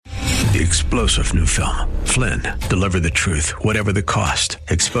the explosive new film, Flynn, Deliver the Truth, Whatever the Cost,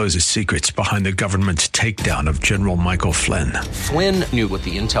 exposes secrets behind the government's takedown of General Michael Flynn. Flynn knew what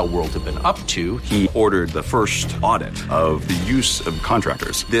the intel world had been up to. He ordered the first audit of the use of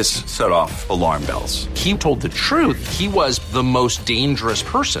contractors. This set off alarm bells. He told the truth. He was the most dangerous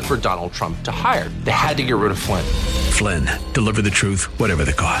person for Donald Trump to hire. They had to get rid of Flynn. Flynn, Deliver the Truth, Whatever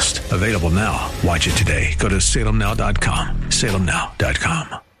the Cost. Available now. Watch it today. Go to salemnow.com.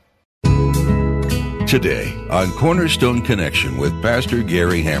 salemnow.com. Today on Cornerstone Connection with Pastor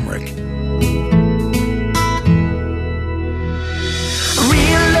Gary Hamrick. Real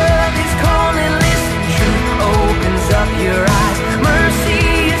love is calling, listen, truth opens up your eyes. Mercy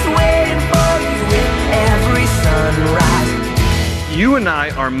is waiting for you with every sunrise. You and I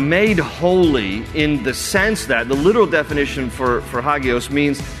are made holy in the sense that the literal definition for hagios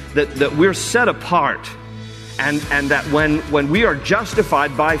means that we're set apart. And that when we are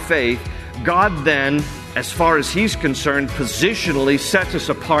justified by faith, God then, as far as He's concerned, positionally sets us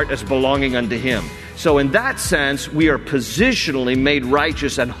apart as belonging unto Him. So in that sense, we are positionally made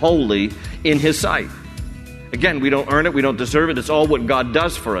righteous and holy in His sight. Again, we don't earn it, we don't deserve it. It's all what God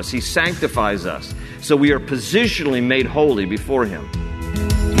does for us. He sanctifies us. So we are positionally made holy before Him.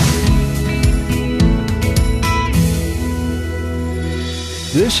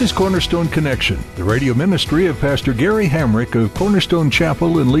 This is Cornerstone Connection, the radio ministry of Pastor Gary Hamrick of Cornerstone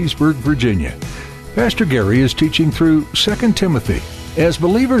Chapel in Leesburg, Virginia. Pastor Gary is teaching through 2 Timothy. As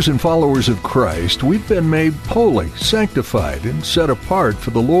believers and followers of Christ, we've been made holy, sanctified, and set apart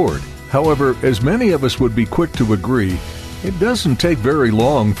for the Lord. However, as many of us would be quick to agree, it doesn't take very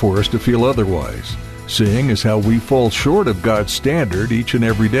long for us to feel otherwise, seeing as how we fall short of God's standard each and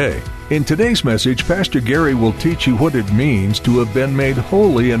every day. In today's message, Pastor Gary will teach you what it means to have been made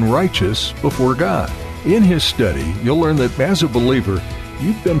holy and righteous before God. In his study, you'll learn that as a believer,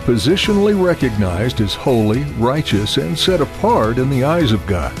 you've been positionally recognized as holy, righteous, and set apart in the eyes of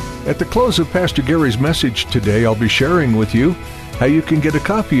God. At the close of Pastor Gary's message today, I'll be sharing with you how you can get a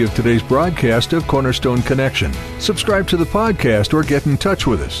copy of today's broadcast of Cornerstone Connection. Subscribe to the podcast or get in touch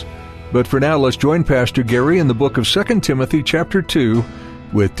with us. But for now, let's join Pastor Gary in the book of 2 Timothy chapter 2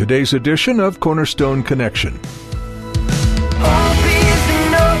 with today's edition of Cornerstone Connection. Hope is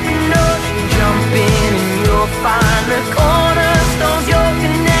an open ocean, jump in and you'll find the cornerstones, your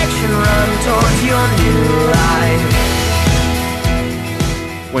connection, run towards your new life.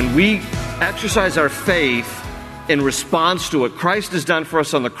 When we exercise our faith in response to what Christ has done for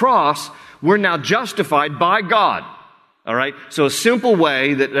us on the cross, we're now justified by God. All right? So a simple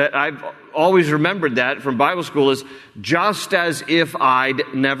way that I've always remembered that from Bible school is just as if I'd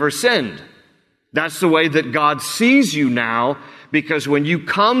never sinned. That's the way that God sees you now, because when you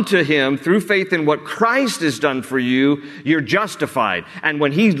come to Him through faith in what Christ has done for you, you're justified. And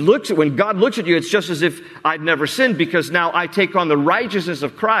when God looks at you, it's just as if I'd never sinned, because now I take on the righteousness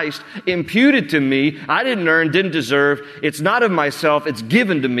of Christ imputed to me. I didn't earn, didn't deserve. It's not of myself. It's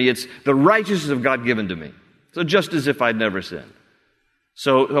given to me. It's the righteousness of God given to me. So just as if I'd never sinned.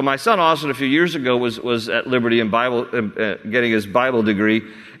 So my son Austin a few years ago was at Liberty in Bible, getting his Bible degree,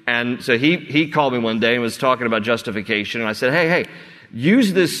 and so he called me one day and was talking about justification, and I said, hey,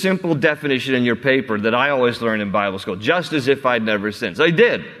 use this simple definition in your paper that I always learn in Bible school, just as if I'd never sinned. So he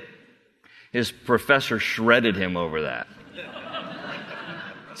did. His professor shredded him over that.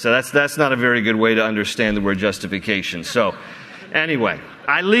 So that's not a very good way to understand the word justification. So anyway,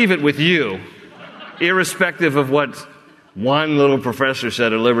 I leave it with you, irrespective of what one little professor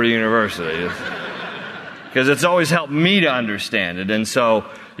said at Liberty University, because it's always helped me to understand it. And so,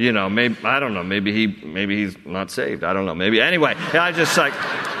 maybe I don't know, maybe he's not saved. I don't know. Maybe anyway. I just so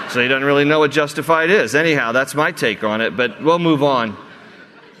he doesn't really know what justified is. Anyhow, that's my take on it. But we'll move on.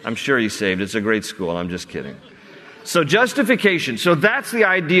 I'm sure he's saved. It's a great school. I'm just kidding. So justification. So that's the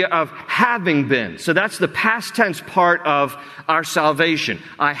idea of having been. So that's the past tense part of our salvation.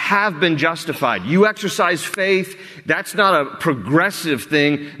 I have been justified. You exercise faith. That's not a progressive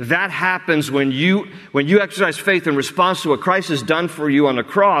thing. That happens when you exercise faith in response to what Christ has done for you on the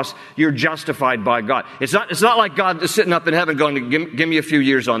cross. You're justified by God. It's not like God is sitting up in heaven going, give me a few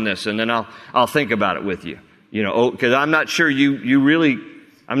years on this, and then I'll think about it with you. Because I'm not sure you really.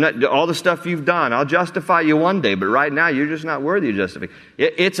 I'm not all the stuff you've done. I'll justify you one day, but right now you're just not worthy of justification.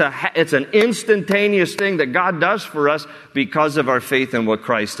 It's an instantaneous thing that God does for us because of our faith in what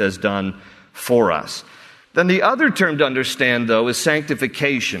Christ has done for us. Then the other term to understand, though, is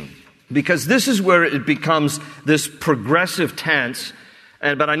sanctification, because this is where it becomes this progressive tense.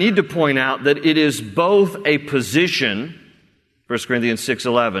 But I need to point out that it is both a position, 1 Corinthians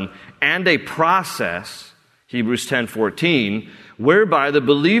 6:11, and a process. Hebrews 10:14, whereby the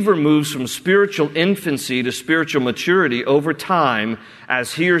believer moves from spiritual infancy to spiritual maturity over time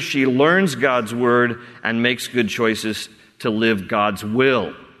as he or she learns God's word and makes good choices to live God's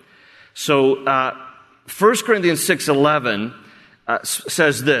will. So 1 Corinthians 6:11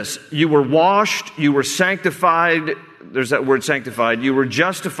 says this, you were washed, you were sanctified, there's that word sanctified, you were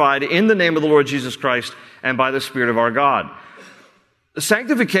justified in the name of the Lord Jesus Christ and by the Spirit of our God.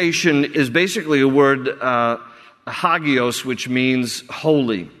 Sanctification is basically a word, hagios, which means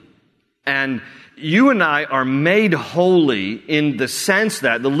holy. And you and I are made holy in the sense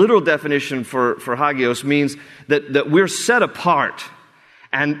that the literal definition for hagios means that we're set apart.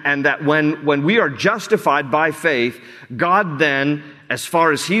 And that when we are justified by faith, God then, as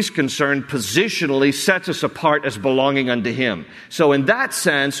far as He's concerned, positionally sets us apart as belonging unto Him. So in that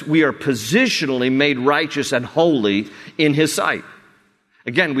sense, we are positionally made righteous and holy in His sight.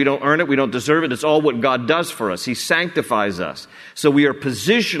 Again, we don't earn it, we don't deserve it. It's all what God does for us. He sanctifies us. So we are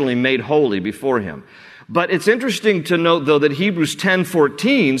positionally made holy before Him. But it's interesting to note, though, that Hebrews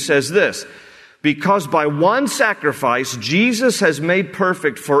 10:14 says this, because by one sacrifice, Jesus has made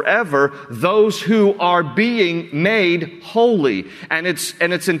perfect forever those who are being made holy. And it's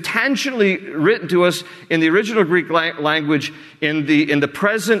intentionally written to us in the original Greek language in the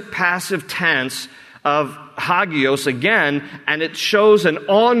present passive tense of hagios again, and it shows an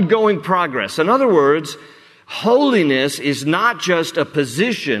ongoing progress. In other words, holiness is not just a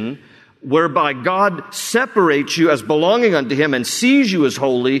position whereby God separates you as belonging unto Him and sees you as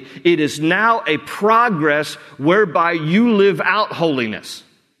holy. It is now a progress whereby you live out holiness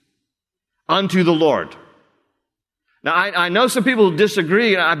unto the Lord. Now, I know some people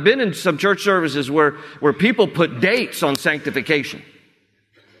disagree. I've been in some church services where people put dates on sanctification.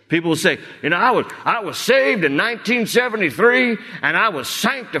 People will say, I was saved in 1973 and I was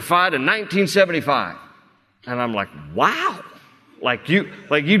sanctified in 1975. And I'm like, wow. Like you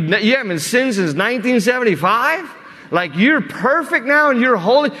haven't been sinned since 1975? Like you're perfect now and you're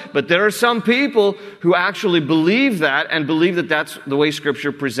holy? But there are some people who actually believe that and believe that that's the way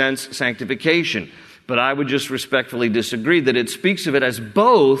Scripture presents sanctification. But I would just respectfully disagree that it speaks of it as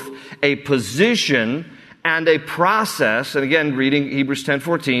both a position and a process. And again, reading Hebrews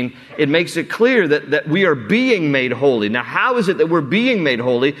 10:14, it makes it clear that we are being made holy. Now, how is it that we're being made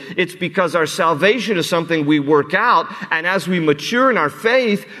holy? It's because our salvation is something we work out, and as we mature in our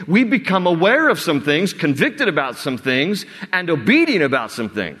faith, we become aware of some things, convicted about some things, and obedient about some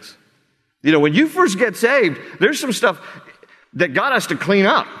things. When you first get saved, there's some stuff that God has to clean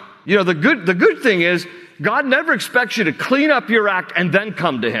up. The good thing is, God never expects you to clean up your act and then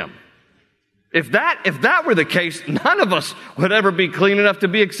come to Him. If that were the case, none of us would ever be clean enough to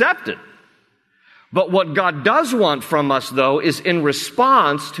be accepted. But what God does want from us, though, is in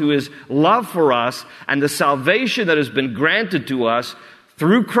response to His love for us and the salvation that has been granted to us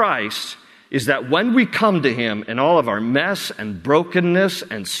through Christ, is that when we come to Him in all of our mess and brokenness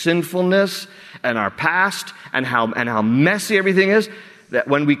and sinfulness and our past and how messy everything is, that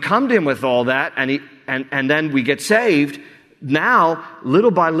when we come to Him with all that and then we get saved, now,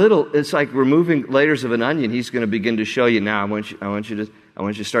 little by little, it's like removing layers of an onion. He's going to begin to show you, now I want you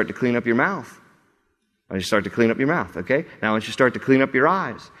to start to clean up your mouth. I want you to start to clean up your mouth, okay? Now I want you to start to clean up your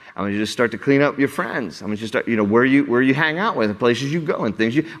eyes. I want you to start to clean up your friends. I want you to start, where you hang out with, the places you go and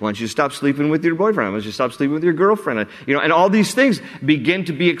things I want you to stop sleeping with your boyfriend. I want you to stop sleeping with your girlfriend. And all these things begin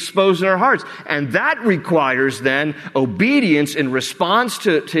to be exposed in our hearts. And that requires then obedience in response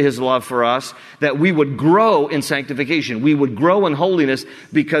to His love for us, that we would grow in sanctification. We would grow in holiness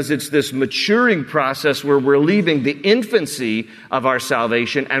because it's this maturing process where we're leaving the infancy of our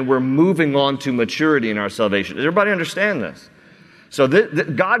salvation and we're moving on to maturity in our salvation. Does everybody understand this? So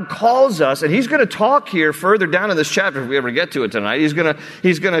God calls us, and He's going to talk here further down in this chapter, if we ever get to it tonight. He's going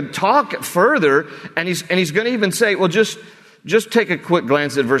to talk further, and he's going to even say, well, just take a quick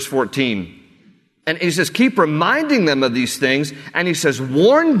glance at verse 14. And He says, keep reminding them of these things, and He says,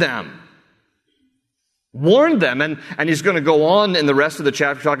 warn them. Warn them. And He's going to go on in the rest of the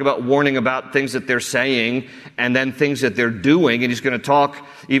chapter, talk about warning about things that they're saying, and then things that they're doing. And He's going to talk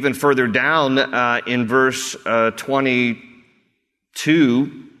even further down in verse 22,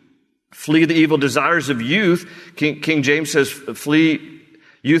 flee the evil desires of youth. King James says, flee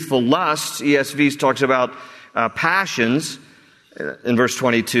youthful lusts. ESV talks about passions in verse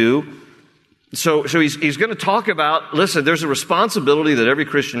 22. So he's going to talk about, listen, there's a responsibility that every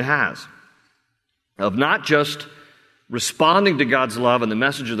Christian has of not just responding to God's love and the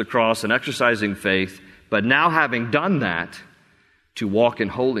message of the cross and exercising faith, but now having done that, to walk in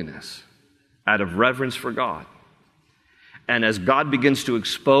holiness out of reverence for God. And as God begins to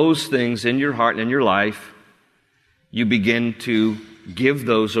expose things in your heart and in your life, you begin to give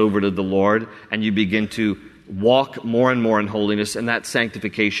those over to the Lord, and you begin to walk more and more in holiness, and that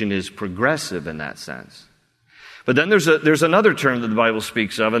sanctification is progressive in that sense. But then there's another term that the Bible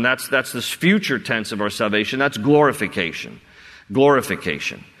speaks of, and that's this future tense of our salvation. That's glorification.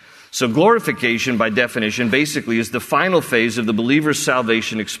 Glorification. So glorification, by definition, basically is the final phase of the believer's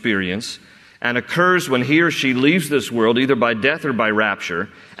salvation experience, and occurs when he or she leaves this world, either by death or by rapture,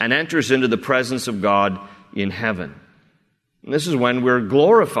 and enters into the presence of God in heaven. And this is when we're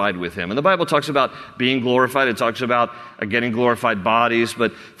glorified with Him. And the Bible talks about being glorified. It talks about getting glorified bodies.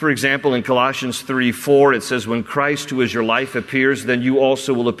 But, for example, in Colossians 3:4, it says, when Christ, who is your life, appears, then you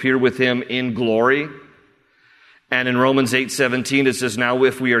also will appear with Him in glory. And in Romans 8:17, it says, now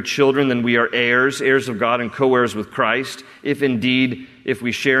if we are children, then we are heirs, heirs of God and co-heirs with Christ, if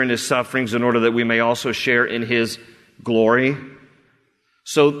we share in His sufferings, in order that we may also share in His glory.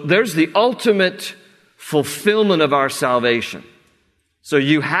 So there's the ultimate fulfillment of our salvation. So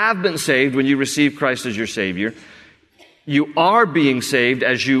you have been saved when you receive Christ as your Savior. You are being saved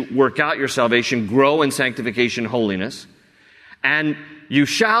as you work out your salvation, grow in sanctification, holiness. And you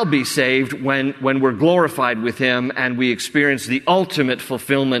shall be saved when we're glorified with Him and we experience the ultimate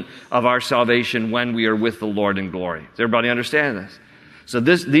fulfillment of our salvation when we are with the Lord in glory. Does everybody understand this? So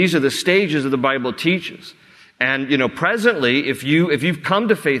these are the stages that the Bible teaches. And, presently, if you've come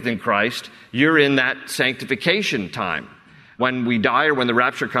to faith in Christ, you're in that sanctification time. When we die or when the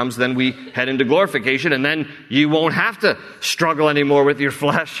rapture comes, then we head into glorification, and then you won't have to struggle anymore with your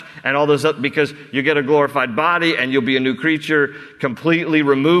flesh and all those other, because you get a glorified body and you'll be a new creature, completely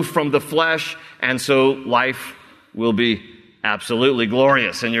removed from the flesh, and so life will be absolutely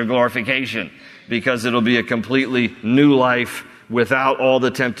glorious in your glorification, because it'll be a completely new life without all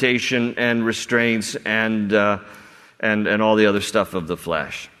the temptation and restraints and all the other stuff of the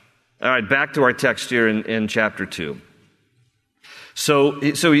flesh. All right, back to our text here in chapter 2. So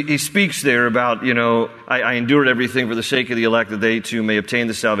he speaks there about, I endured everything for the sake of the elect, that they too may obtain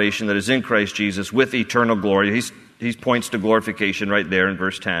the salvation that is in Christ Jesus with eternal glory. He points to glorification right there in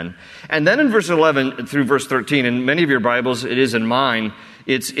verse 10. And then in verse 11 through verse 13, in many of your Bibles, it is in mine,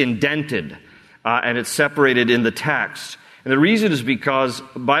 it's indented, and it's separated in the text. And the reason is because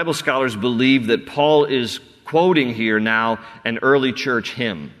Bible scholars believe that Paul is quoting here now an early church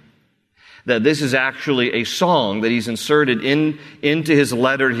hymn. That this is actually a song that he's inserted into his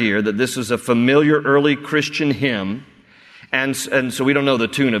letter here, that this is a familiar early Christian hymn. And so we don't know the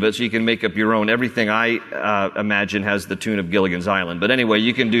tune of it, so you can make up your own. Everything I imagine has the tune of Gilligan's Island. But anyway,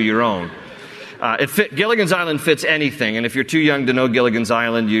 you can do your own. Gilligan's Island fits anything, and if you're too young to know Gilligan's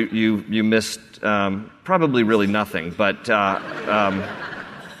Island, you missed probably really nothing. But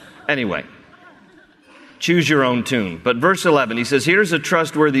anyway, choose your own tune. But verse 11, he says, here's a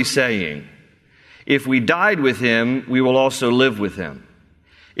trustworthy saying. If we died with Him, we will also live with Him.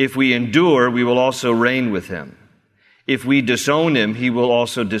 If we endure, we will also reign with Him. If we disown Him, He will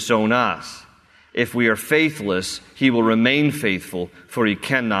also disown us. If we are faithless, He will remain faithful, for He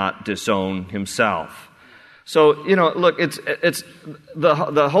cannot disown Himself. So, look, it's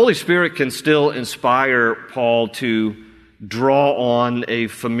the Holy Spirit can still inspire Paul to draw on a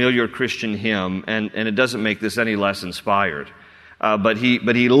familiar Christian hymn, and it doesn't make this any less inspired. But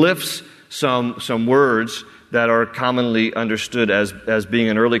he lifts some words that are commonly understood as being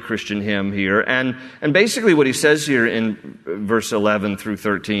an early Christian hymn here. And basically what he says here in verse 11 through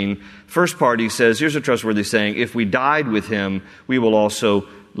 13, first part he says, here's a trustworthy saying, if we died with Him, we will also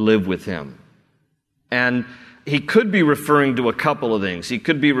live with Him. And he could be referring to a couple of things. He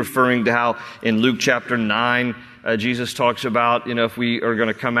could be referring to how in Luke chapter 9, Jesus talks about, if we are going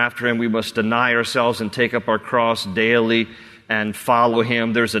to come after Him, we must deny ourselves and take up our cross daily and follow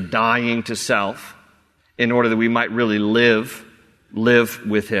Him. There's a dying to self in order that we might really live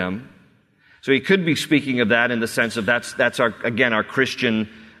with Him. So he could be speaking of that in the sense of that's our Christian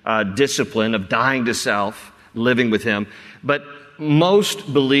discipline of dying to self, living with Him. But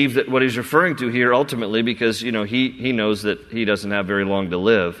most believe that what he's referring to here ultimately, because he knows that he doesn't have very long to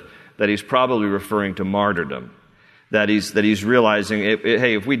live, that he's probably referring to martyrdom. That he's realizing,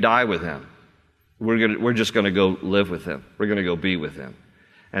 hey, if we die with Him, we're just going to go live with Him. We're going to go be with Him.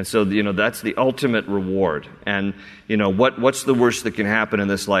 And so, that's the ultimate reward. And, what's the worst that can happen in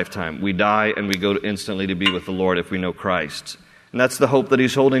this lifetime? We die and we go instantly to be with the Lord if we know Christ. And that's the hope that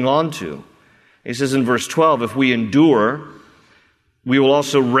he's holding on to. He says in verse 12, if we endure, we will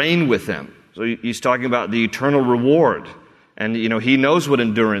also reign with Him. So he's talking about the eternal reward. And, he knows what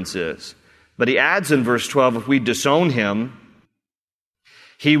endurance is. But he adds in verse 12, if we disown Him,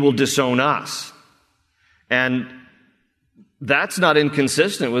 He will disown us. And That's not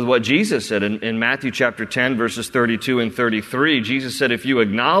inconsistent with what Jesus said in Matthew chapter 10, verses 32 and 33. Jesus said, if you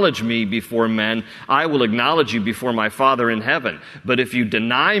acknowledge me before men, I will acknowledge you before my Father in heaven. But if you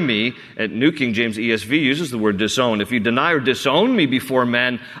deny me, and New King James ESV uses the word disown, if you deny or disown me before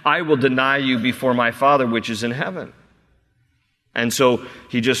men, I will deny you before my Father which is in heaven. And so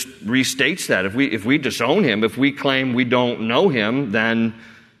he just restates that. If we disown him, if we claim we don't know him, then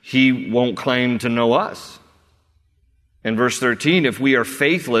he won't claim to know us. In verse 13, if we are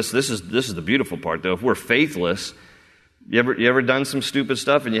faithless, this is the beautiful part though. If we're faithless, you ever done some stupid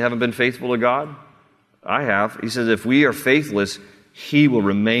stuff and you haven't been faithful to God? I have. He says, if we are faithless, he will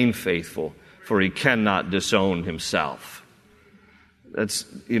remain faithful, for he cannot disown himself. That's,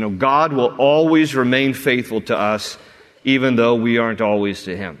 God will always remain faithful to us, even though we aren't always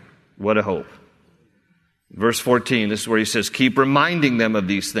to him. What a hope. Verse 14, this is where he says, keep reminding them of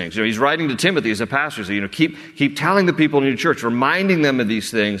these things. He's writing to Timothy as a pastor, so keep telling the people in your church, reminding them of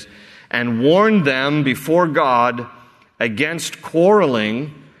these things, and warn them before God against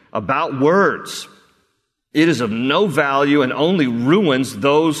quarreling about words. It is of no value and only ruins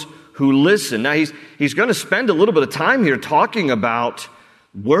those who listen. Now, he's going to spend a little bit of time here talking about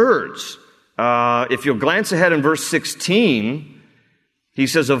words. If you'll glance ahead in verse 16, he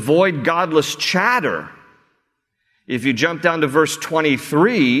says, avoid godless chatter. If you jump down to verse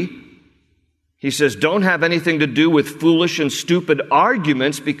 23, he says, don't have anything to do with foolish and stupid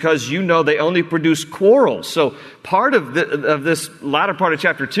arguments because you know they only produce quarrels. So part of this latter part of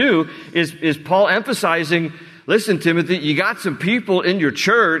chapter 2 is Paul emphasizing, listen, Timothy, you got some people in your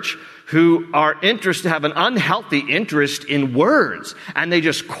church who are have an unhealthy interest in words, and they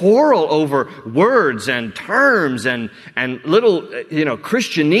just quarrel over words and terms and little,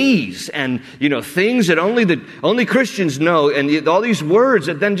 Christianese and, things that only Christians know, and all these words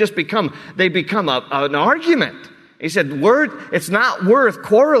that then just become an argument. He said, it's not worth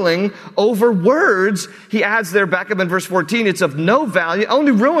quarreling over words. He adds there back up in verse 14, it's of no value,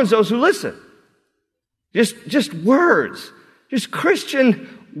 only ruins those who listen. Just words, just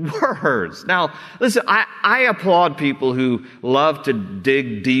Christian words. Now, listen, I applaud people who love to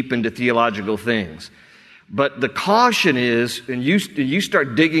dig deep into theological things. But the caution is, when you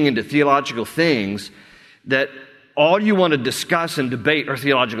start digging into theological things, that all you want to discuss and debate are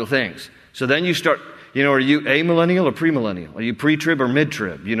theological things. So then you start, are you amillennial or premillennial? Are you pre-trib or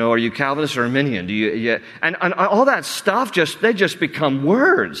mid-trib? Are you Calvinist or Arminian? And all that stuff, they just become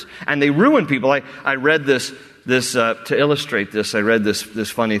words. And they ruin people. I read this to illustrate this, I read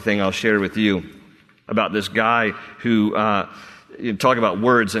this funny thing I'll share with you about this guy who you talk about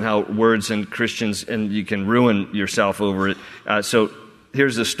words and how words and Christians, and you can ruin yourself over it. So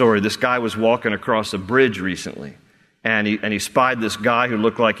here's the story. This guy was walking across a bridge recently, and he spied this guy who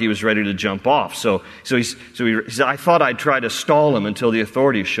looked like he was ready to jump off. So he said, I thought I'd try to stall him until the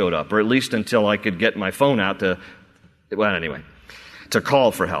authorities showed up, or at least until I could get my phone out to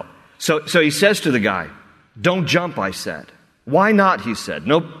call for help. So he says to the guy, don't jump, I said. Why not, he said.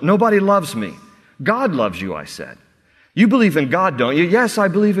 Nobody loves me. God loves you, I said. You believe in God, don't you? Yes, I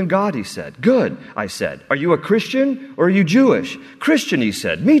believe in God, he said. Good, I said. Are you a Christian or are you Jewish? Christian, he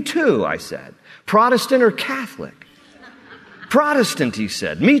said. Me too, I said. Protestant or Catholic? Protestant, he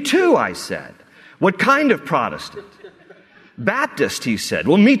said. Me too, I said. What kind of Protestant? Baptist, he said.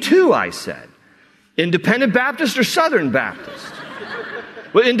 Well, me too, I said. Independent Baptist or Southern Baptist?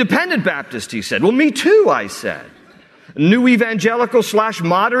 Well, Independent Baptist, he said. Well, me too, I said. New Evangelical /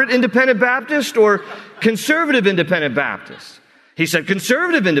 Moderate Independent Baptist or Conservative Independent Baptist? He said,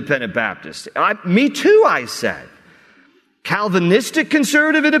 Conservative Independent Baptist. Me too, I said. Calvinistic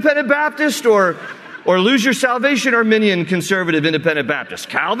Conservative Independent Baptist or Lose Your Salvation Arminian Conservative Independent Baptist?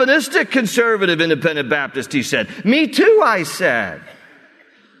 Calvinistic Conservative Independent Baptist, he said. Me too, I said.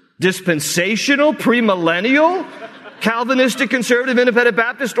 Dispensational Premillennial Calvinistic Conservative Independent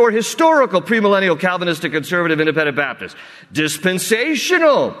Baptist or Historical Premillennial Calvinistic Conservative Independent Baptist?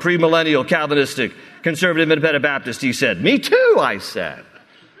 Dispensational Premillennial Calvinistic Conservative Independent Baptist, he said. Me too, I said.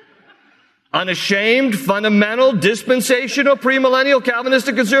 Unashamed, fundamental, dispensational, premillennial,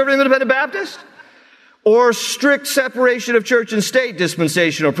 Calvinistic, conservative, independent Baptist? Or strict separation of church and state,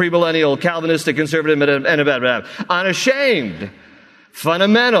 dispensational, premillennial, Calvinistic, conservative, independent Baptist? Unashamed,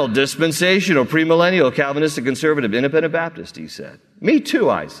 fundamental, dispensational, premillennial, Calvinistic, conservative, independent Baptist, he said. Me too,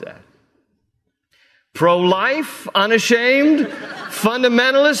 I said. Pro-life, unashamed,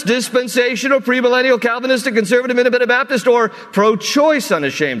 fundamentalist, dispensational, premillennial, Calvinistic, conservative, independent Baptist, or pro-choice,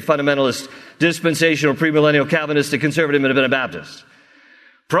 unashamed, fundamentalist, dispensational, premillennial, Calvinistic, conservative, independent Baptist.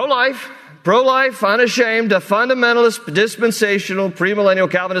 Pro-life, unashamed, a fundamentalist, dispensational, premillennial,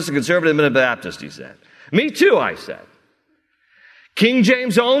 Calvinistic, conservative, independent Baptist, he said. Me too, I said. King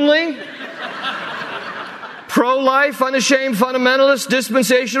James only? Pro-life, unashamed, fundamentalist,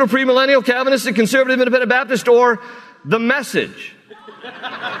 dispensational, premillennial, Calvinistic, conservative, independent Baptist, or the Message?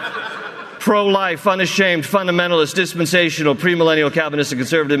 Pro-life, unashamed, fundamentalist, dispensational, premillennial, Calvinistic,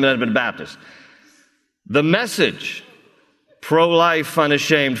 conservative, independent Baptist. The Message. Pro-life,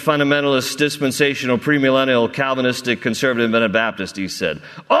 unashamed, fundamentalist, dispensational, premillennial, Calvinistic, conservative, independent Baptist, he said.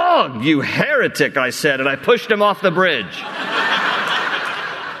 "Oh, you heretic," I said, and I pushed him off the bridge.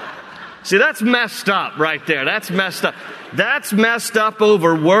 See, that's messed up right there. That's messed up. That's messed up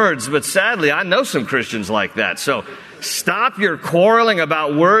over words, but sadly, I know some Christians like that. So stop your quarreling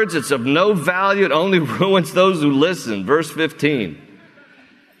about words. It's of no value. It only ruins those who listen. Verse 15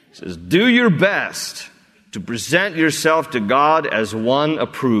 says, "Do your best to present yourself to God as one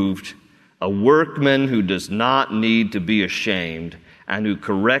approved, a workman who does not need to be ashamed and who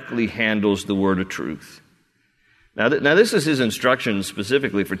correctly handles the word of truth." Now, this is his instruction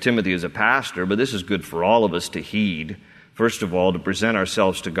specifically for Timothy as a pastor, but this is good for all of us to heed. First of all, to present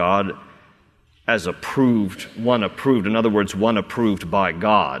ourselves to God as approved. In other words, one approved by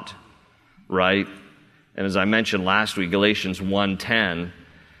God, right? And as I mentioned last week, Galatians 1:10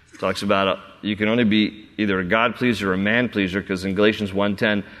 talks about you can only be either a God pleaser or a man pleaser, because in Galatians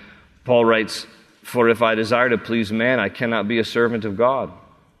 1:10, Paul writes, "For if I desire to please man, I cannot be a servant of God."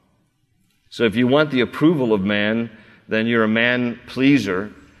 So if you want the approval of man, then you're a man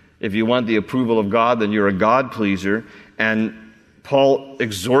pleaser. If you want the approval of God, then you're a God pleaser. And Paul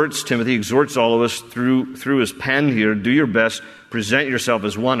exhorts Timothy, exhorts all of us through his pen here, do your best, present yourself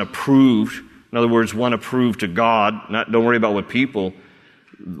as one approved. In other words, one approved to God. Don't worry about what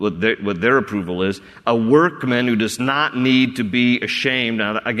their approval is. A workman who does not need to be ashamed.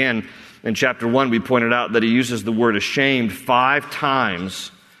 Now, again, in chapter 1, we pointed out that he uses the word ashamed 5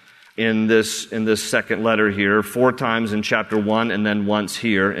 times in this second letter here, 4 times in chapter 1 and then once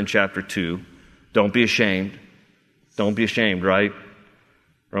here in chapter 2. Don't be ashamed. Don't be ashamed, right?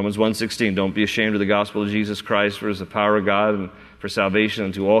 Romans 1:16, don't be ashamed of the gospel of Jesus Christ, for it is the power of God and for salvation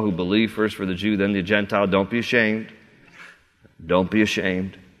unto all who believe, first for the Jew, then the Gentile. Don't be ashamed. Don't be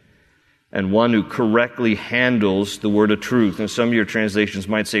ashamed. And one who correctly handles the word of truth. And some of your translations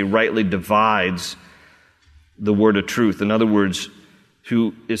might say rightly divides the word of truth. In other words,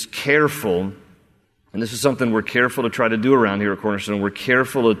 who is careful, and this is something we're careful to try to do around here at Cornerstone. We're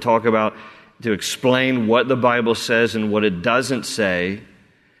careful to talk about, to explain what the Bible says and what it doesn't say.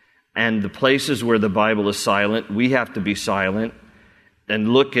 And the places where the Bible is silent, we have to be silent and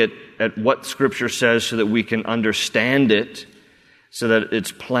look at what Scripture says so that we can understand it, so that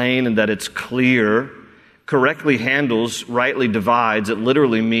it's plain and that it's clear. Correctly handles, rightly divides. It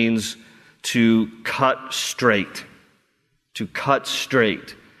literally means to cut straight. To cut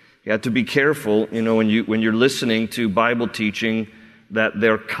straight. You have to be careful, when you're listening to Bible teaching, that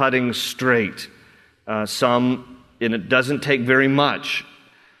they're cutting straight. And it doesn't take very much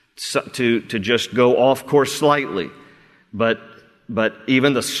to just go off course slightly. But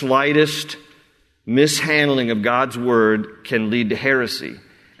even the slightest mishandling of God's Word can lead to heresy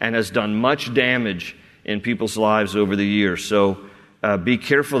and has done much damage in people's lives over the years. So be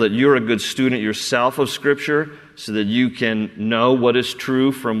careful that you're a good student yourself of Scripture so that you can know what is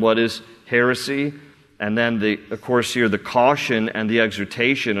true from what is heresy. And then, of course, here the caution and the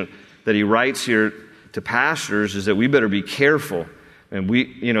exhortation that he writes here to pastors is that we better be careful. And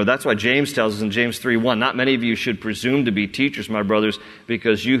that's why James tells us in James 3:1, not many of you should presume to be teachers, my brothers,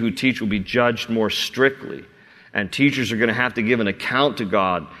 because you who teach will be judged more strictly. And teachers are going to have to give an account to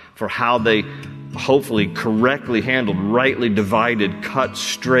God for how they hopefully correctly handled, rightly divided, cut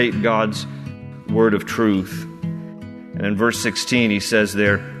straight God's word of truth. And in verse 16, he says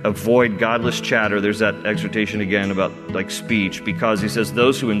there, avoid godless chatter. There's that exhortation again about speech, because he says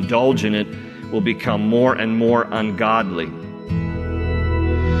those who indulge in it will become more and more ungodly.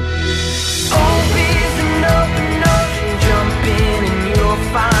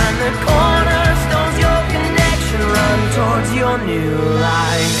 Find the cornerstones, your connection, run towards your new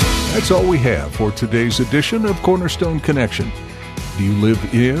life. That's all we have for today's edition of Cornerstone Connection. Do you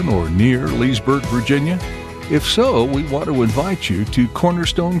live in or near Leesburg, Virginia? If so, we want to invite you to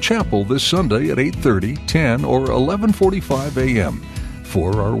Cornerstone Chapel this Sunday at 8:30, 10, or 11:45 a.m.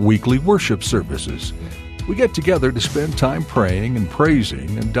 for our weekly worship services. We get together to spend time praying and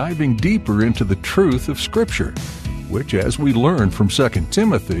praising and diving deeper into the truth of Scripture, which, as we learn from 2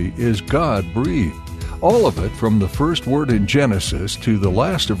 Timothy, is God-breathed. All of it, from the first word in Genesis to the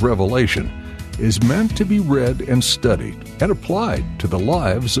last of Revelation, is meant to be read and studied and applied to the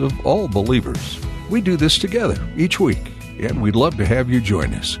lives of all believers. We do this together each week, and we'd love to have you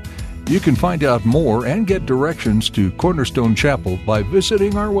join us. You can find out more and get directions to Cornerstone Chapel by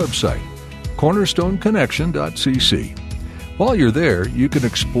visiting our website, cornerstoneconnection.cc. While you're there, you can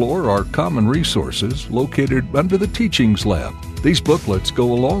explore our common resources located under the Teachings Lab. These booklets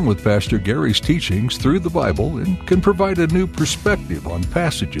go along with Pastor Gary's teachings through the Bible and can provide a new perspective on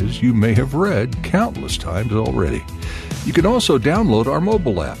passages you may have read countless times already. You can also download our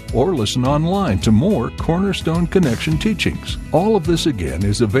mobile app or listen online to more Cornerstone Connection teachings. All of this again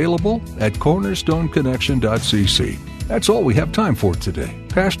is available at cornerstoneconnection.cc. That's all we have time for today.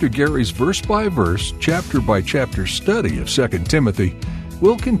 Pastor Gary's verse-by-verse, chapter-by-chapter study of 2 Timothy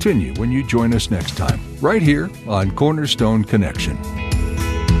will continue when you join us next time, right here on Cornerstone Connection.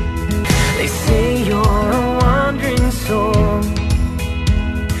 They say you're a wandering soul,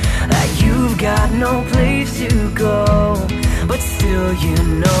 that you've got no place to go, but still you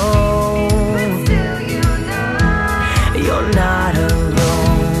know, you're not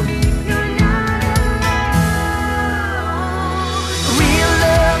alone. Real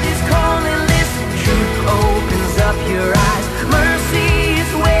love is calling, listen, truth opens up your eyes. Mercy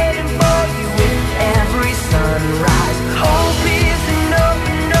is waiting for you with every sunrise. Hope is an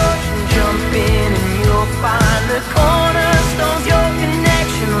open ocean, jump in and you'll find the cornerstones, your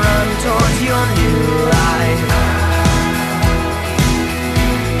connection, run towards your new life.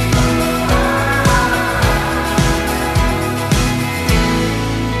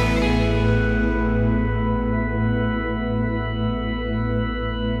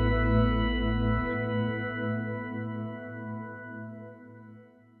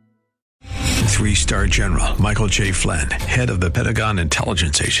 Three-star General Michael J. Flynn, head of the Pentagon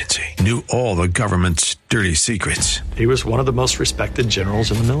Intelligence Agency, knew all the government's dirty secrets. He was one of the most respected generals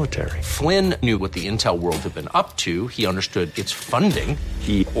in the military. Flynn knew what the intel world had been up to. He understood its funding.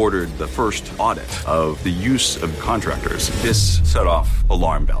 He ordered the first audit of the use of contractors. This set off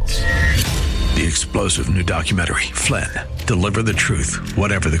alarm bells. The explosive new documentary, Flynn, Deliver the Truth,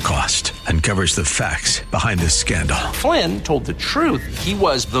 Whatever the Cost, uncovers the facts behind this scandal. Flynn told the truth. He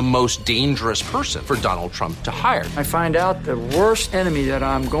was the most dangerous person for Donald Trump to hire. I find out the worst enemy that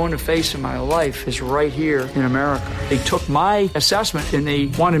I'm going to face in my life is right here in America. They took my assessment and they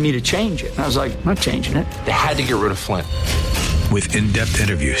wanted me to change it. And I was like, I'm not changing it. They had to get rid of Flynn. With in-depth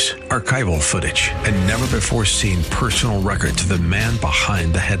interviews, archival footage, and never-before-seen personal records of the man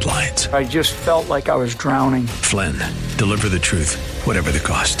behind the headlines. I just felt like I was drowning. Flynn, Deliver the Truth, Whatever the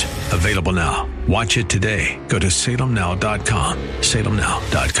Cost. Available now. Watch it today. Go to salemnow.com.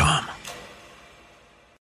 salemnow.com.